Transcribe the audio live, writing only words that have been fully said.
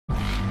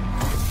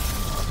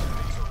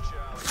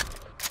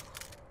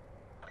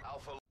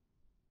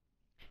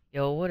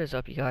Yo, what is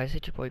up, you guys?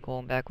 It's your boy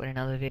going back with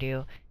another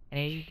video. And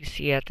as you can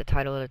see at the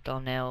title of the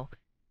thumbnail,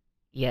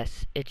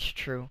 yes, it's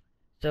true.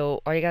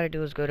 So all you gotta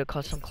do is go to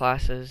custom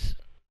classes,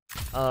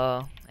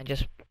 and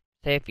just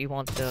say if you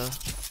want the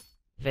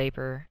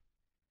vapor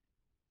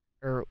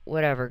or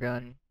whatever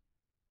gun.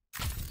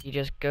 You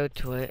just go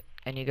to it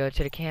and you go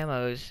to the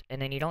camos,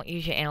 and then you don't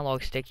use your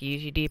analog stick, you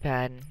use your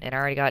D-pad. And I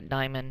already got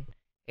diamond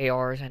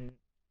ARs and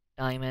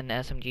diamond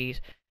SMGs.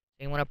 So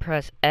you want to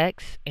press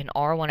X and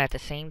R1 at the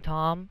same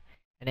time,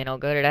 and then I'll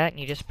go to that and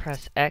you just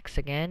press X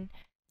again,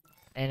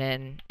 and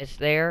then it's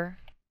there.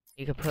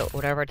 You can put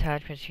whatever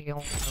attachments you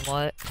want and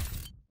what.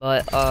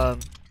 But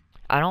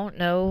I don't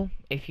know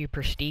if you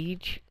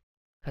prestige,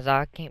 cause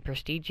I can't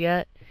prestige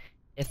yet,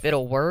 if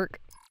it'll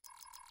work.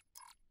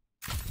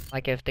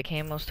 Like if the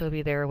camo still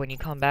be there when you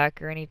come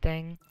back or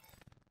anything.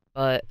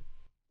 But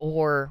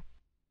or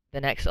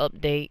the next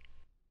update,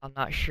 I'm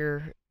not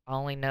sure. I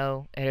only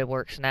know it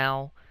works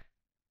now.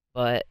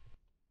 But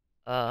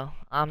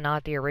I'm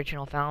not the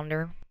original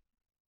founder.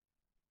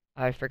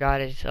 I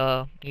forgot his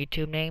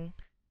YouTube name.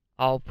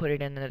 I'll put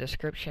it in the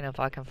description if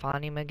I can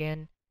find him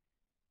again.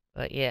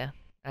 But yeah,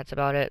 that's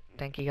about it.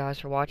 Thank you guys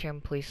for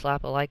watching. Please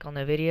slap a like on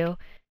the video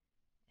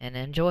and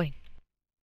enjoy.